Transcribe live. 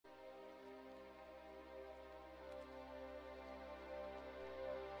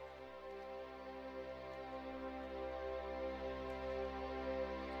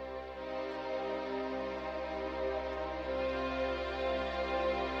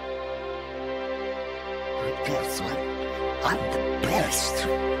like that, son. I'm the best.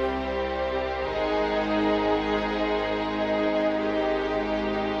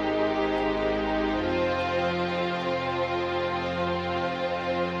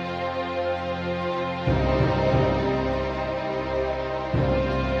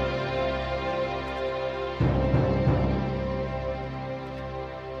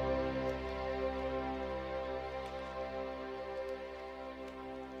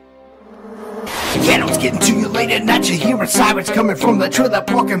 Yeah, it's getting to you late at night. You're hearing sirens coming from the trailer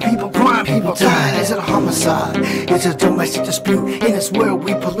park and people crying, people dying. Is it a homicide? Is it a domestic dispute? In this world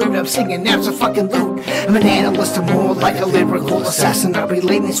we pollute, I'm singing naps of fucking loot. I'm an analyst, I'm more like a lyrical assassin. I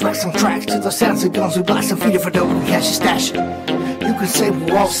relate these racks on tracks to the sounds of guns we blast and feed it for dope and cash and stash. You can say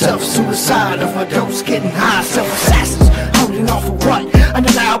we're all self-suicide of overdose, getting high, self-assassins. Holding on for what?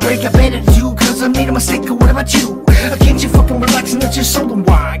 Another outbreak, I bet it's you, cause I made a mistake, or what about you? Can't you fucking relax and let your soul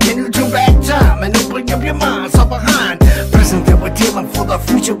unwind? Can you turn back time and open up your mind? So behind present that we're dealing for the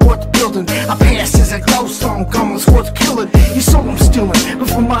future worth building. Our past is a ghost, so I'm gone, it's worth killing. Your soul I'm stealing, but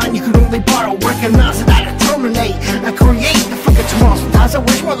for mine you can only borrow. Recognize that I terminate and create the fucking tomorrow. Sometimes I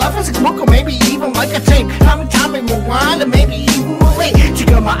wish my life was a book or maybe even like a tape. Time and rewind and maybe even relate.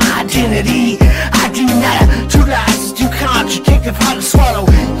 Take out my identity. I deny two lies, too contradictive, how to swallow.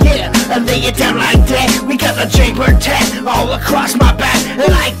 Yeah, I lay it down like that. We got the Jaybird tat all across my back.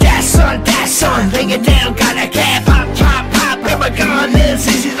 Like that son, lay it down, got a cat. Pop, pop, pop, and my gun is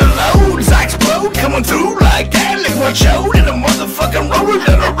easy to load. As I explode, coming through like that. Like one showed in a motherfucking road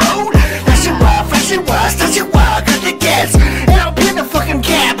to the road. That's it wild, got the gas. And I'll pin the fucking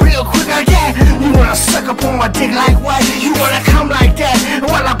cap real quick like that. You wanna suck up on my dick like what? You wanna come like that?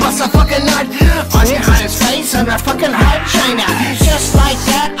 While I bust a fucking nut on your hottest face on that fucking hot China. Just like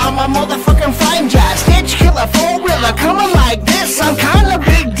that, I'm a motherfucking fine guy. Stitch killer, four-wheeler, coming like this. I'm kinda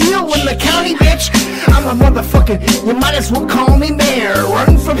big deal in the county, bitch. I'm a motherfucking, you might as well call me mayor.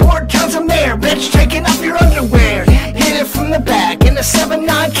 Running from Port Townsend mayor, bitch, taking off your underwear. Hit it from the back in a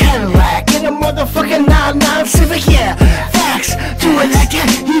 7-9 Cadillac, in a motherfucking 9-9 Civic, yeah. Facts, do it like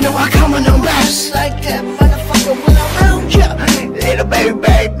that, you know I come on no raps. Like that, motherfucker, when I'm around ya. Little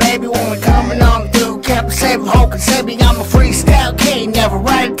baby, when we coming on through. Captain Save Hulk and say me, I'm a freestyle king. Never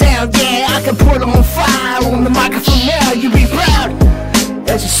write it down, yeah, I can put on fire. On the microphone now, you be proud.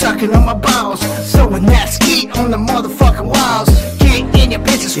 As you're sucking on my balls, throwing that skeet on the motherfucking walls. Get in your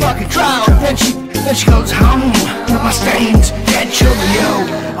bitch's fucking trial. Then she goes home with my stains, dead children,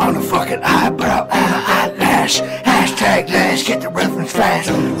 yo. On a fucking eyebrow, on an eyelash. Hashtag lash, get the reference fast.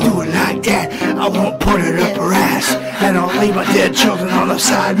 Do it like that, I won't put it up her ass. And I'll leave my dead children on the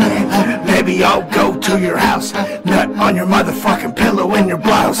side, man. Maybe I'll go to your house, nut on your motherfucking pillow in your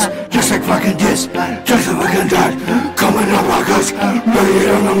blouse. Just like fucking this, just like fucking that. Coming up like us, lay it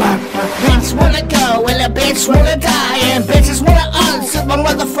on the map. Bitch wanna go, and a bitch wanna die. And bitches wanna unzip my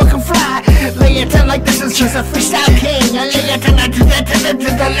motherfucking fly. Lay it down like this is just a freestyle king. I lay it down, I do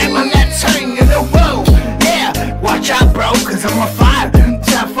that, let my nuts hang in the road. Yeah, watch out bro, cause I'm on fire.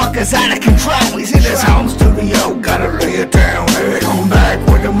 That fucker's out of control, he's in his home studio. Gotta lay it down, hey, come back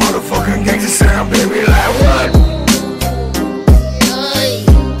with the motherfucking gangsta sound, baby, like what?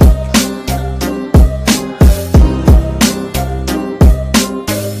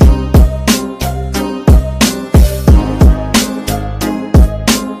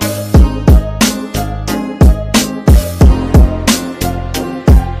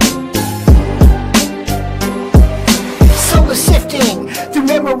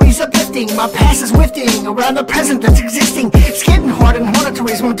 Memories uplifting, my past is whiffing around the present that's existing. It's getting harder and harder to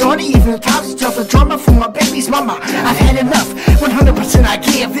raise my daughter, even the tops tell the drama from my baby's mama. I've had enough, 100% I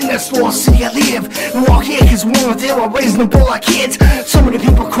give in this lost city I live. And walk here cause one of them are raising them poor like kids. So many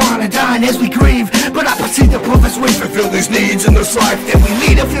people crying and dying as we grieve, but I perceive the prophet's way to fulfill these needs in this life that we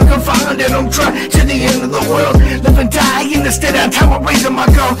lead. I feel confined and I'm trying to the end of the world. Live and die in the state of time I'm raising my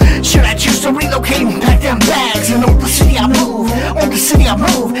girl. Should I choose to relocate and pack down bags and on the city I move, on the city I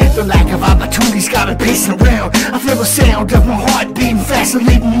move. The lack of opportunities got me pacing around. I feel the sound of my heart beating fast and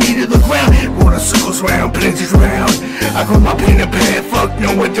leading me to the ground. Water circles round, plenty round. I grab my pen and pad, fuck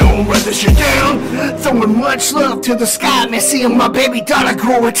no I don't write this shit down. Throwing much love to the sky, man, seeing my baby daughter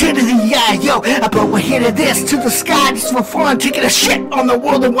grow a tear to the eye. Yo, I blow a hit of this to the sky just for fun. Taking a shit on the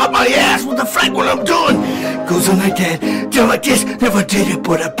world and wipe my ass with the flag when I'm done. Goes on like that, down like this, never did it,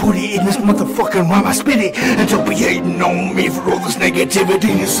 but I put it in this motherfucking rhyme, I spit it. And don't be hating on me for all this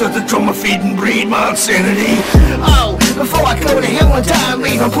negativity. It's the trauma feed and breed my insanity. Oh, before I go to hell and die and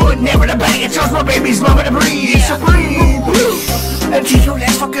leave, I'm putting never the bag and trust my baby's mama to breathe. So breathe, and take your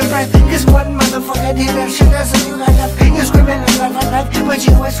last fucking breath. Cause one motherfucker did that shit, that's all you got left. You're screaming and life, but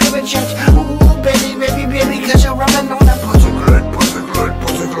you were screaming shit. Ooh, baby, baby, baby, cause you're rubbing on that pussy good, pussy good,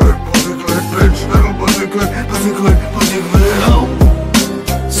 pussy good, pussy good, bitch, little pussy good, pussy good, pussy good. Oh,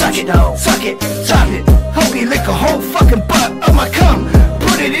 suck it, suck it, chop it. Hope you lick a whole fucking butt of my cum.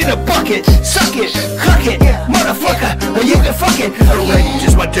 Put it in a bucket, suck it, cook it, motherfucker, or you can fuck it.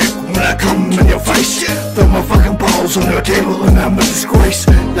 Just my dick when I come in your face. Throw my fucking balls on your table and I'm a disgrace.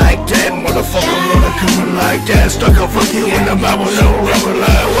 Like that, motherfucker, when I come in like that. Stuck up fuck you in the mouth with no rubber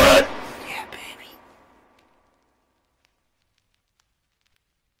like what?